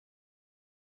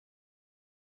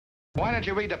Why don't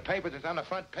you read the paper that's on the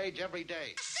front page every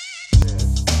day?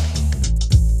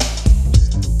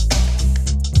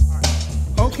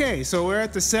 Okay, so we're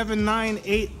at the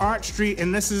 798 Art Street,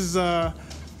 and this is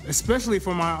especially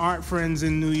for my art friends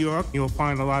in New York. You'll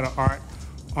find a lot of art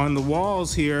on the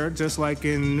walls here, just like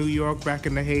in New York back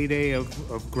in the heyday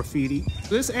of graffiti.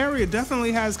 This area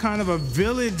definitely has kind of a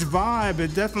village vibe.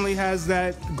 It definitely has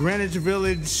that Greenwich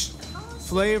Village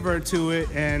flavor to it,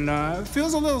 and it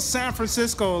feels a little San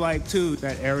Francisco-like too.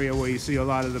 That area where you see a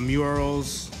lot of the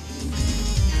murals.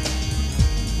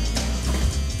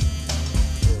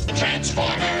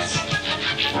 Transformers,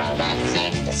 robots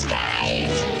in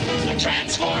disguise. The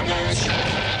Transformers,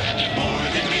 more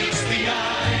than meets the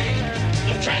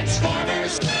eye. The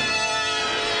Transformers.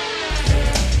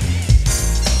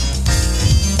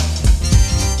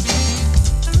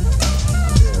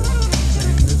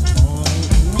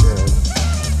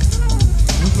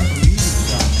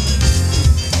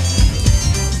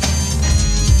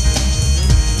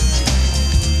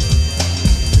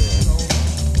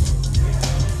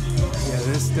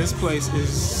 This place is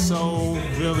so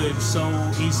village, so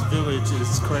East Village.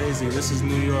 It's crazy. This is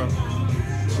New York.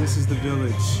 This is the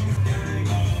village.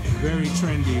 Very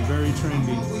trendy, very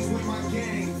trendy.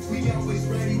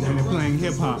 And they're playing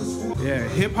hip hop. Yeah,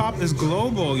 hip hop is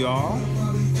global, y'all.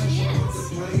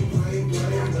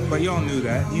 But y'all knew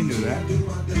that. You knew that.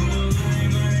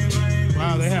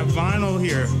 Wow, they have vinyl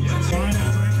here.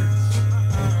 Vinyl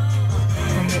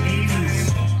from the 80s.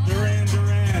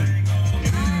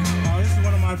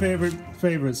 My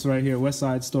favorites right here. West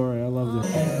Side Story. I love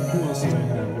this. Who else do they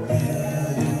have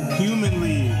here? Human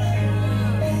League.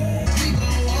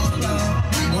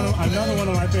 Another one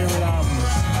of my favorite albums.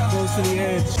 Close to the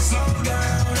Edge.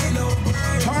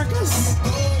 Carcass.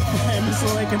 And Mr.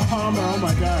 Lake and Palmer. Oh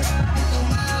my God.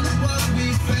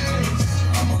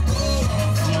 I'm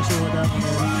not sure what that one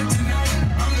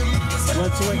is.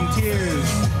 Blood, Sweat, and Tears.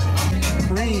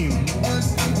 Cream.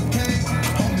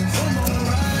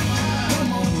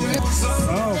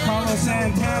 Oh, Carlos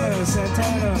Santana.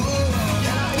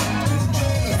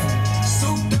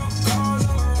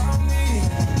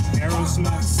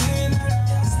 Aerosmith.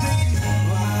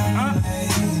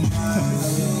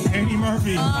 Eddie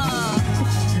Murphy.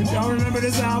 Y'all remember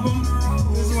this album?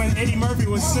 This is when Eddie Murphy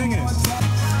was singing.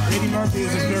 Eddie Murphy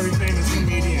is a very famous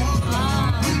comedian.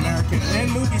 American.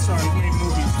 And movie star. He made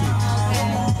movies too.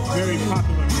 Very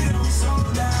popular movies.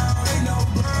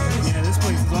 Yeah, this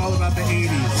place is all about the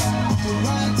 80s.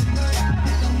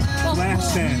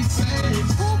 Last Dance.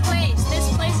 Cool place. This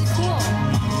place is cool.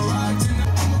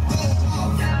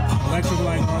 Electric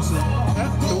Light Marshall. The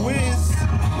Gwiz.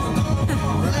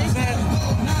 Represent.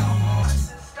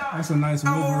 That's a nice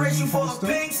Wolverine poster.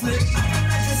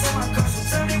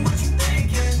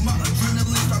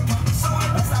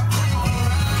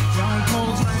 John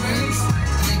Coltrane.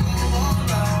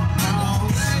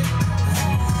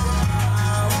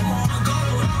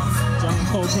 John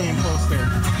Coltrane poster.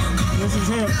 This is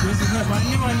hip. This is hip. I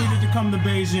knew I needed to come to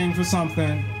Beijing for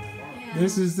something.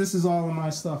 This is all of my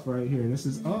stuff right here. This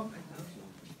is the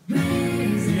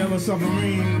Yellow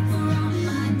Submarine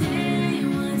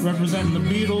representing the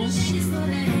Beatles.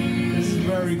 This is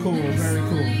very cool. Very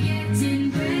cool.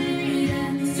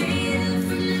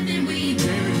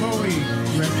 David Bowie,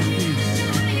 rest in peace.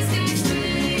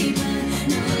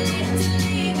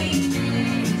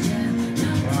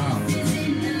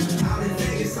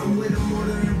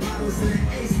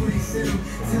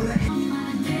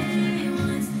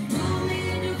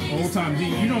 Old time D.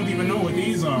 You don't even know what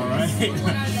these are, right?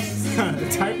 The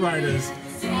typewriters.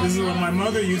 This is what my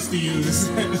mother used to use.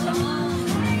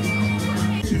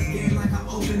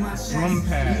 Drum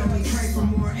pad.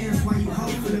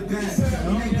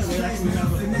 They actually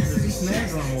have a snare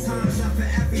drum over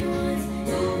there.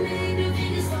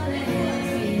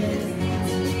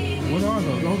 What are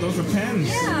those? Oh, those are pens.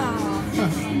 Yeah.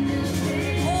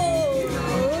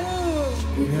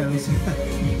 Yeah,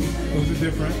 those are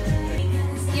different.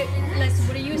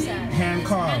 What do you say? Hand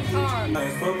carved.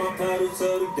 From my pedal to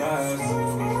the gas,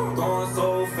 going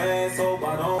so fast, so I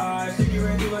don't. She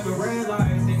ready like a red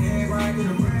light, singing right to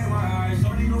the red light.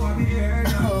 Shorty know I be here.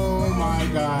 Oh my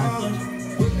God!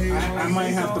 I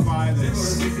might have to buy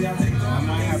this. I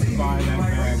might have to buy that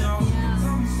bag.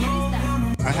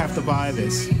 I have to buy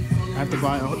this. I have to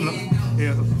buy. Oh, no.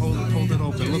 Here, hold it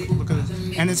open. Look at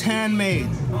it. And it's handmade.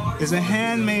 It's a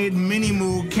handmade Mini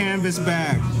Moo canvas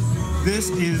bag. This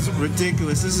is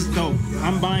ridiculous. This is dope.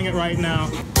 I'm buying it right now.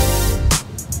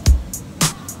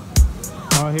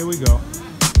 Oh, here we go.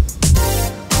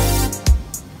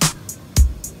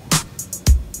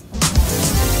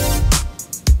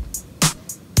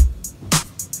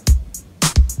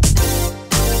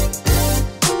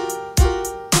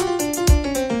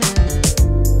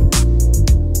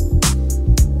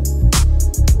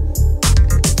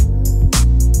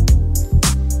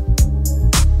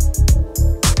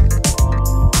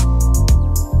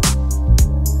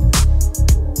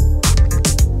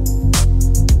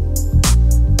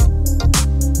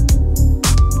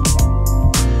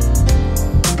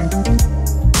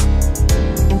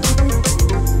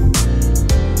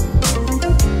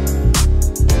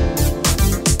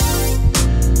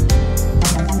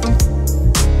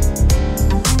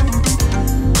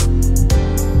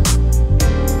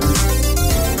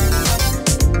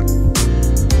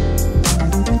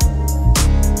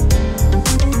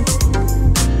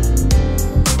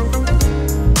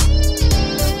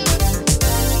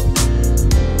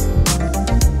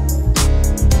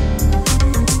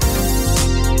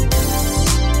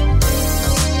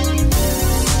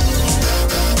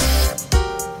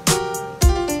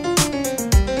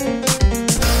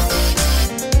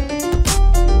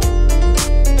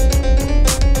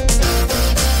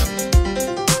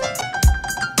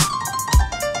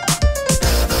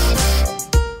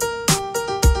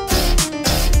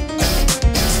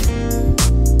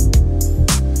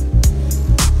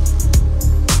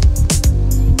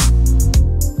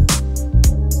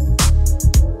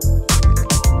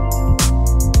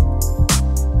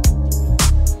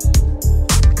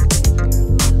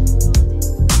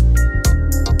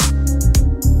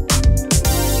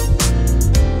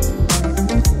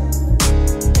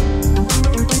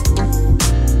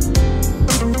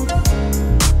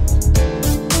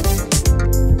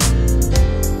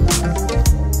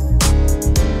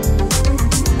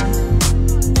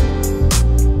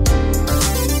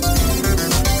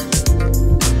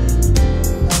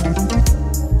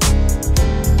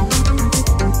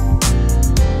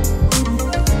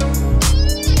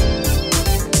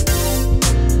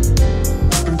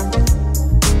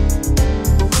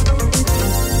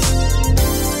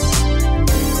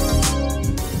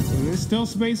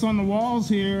 trace on the walls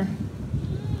here.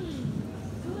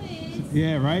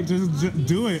 Yeah, right? Just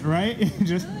do it, right?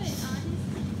 Just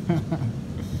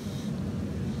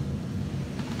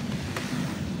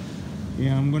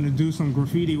yeah, I'm gonna do some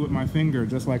graffiti with my finger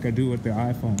just like I do with the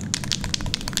iPhone.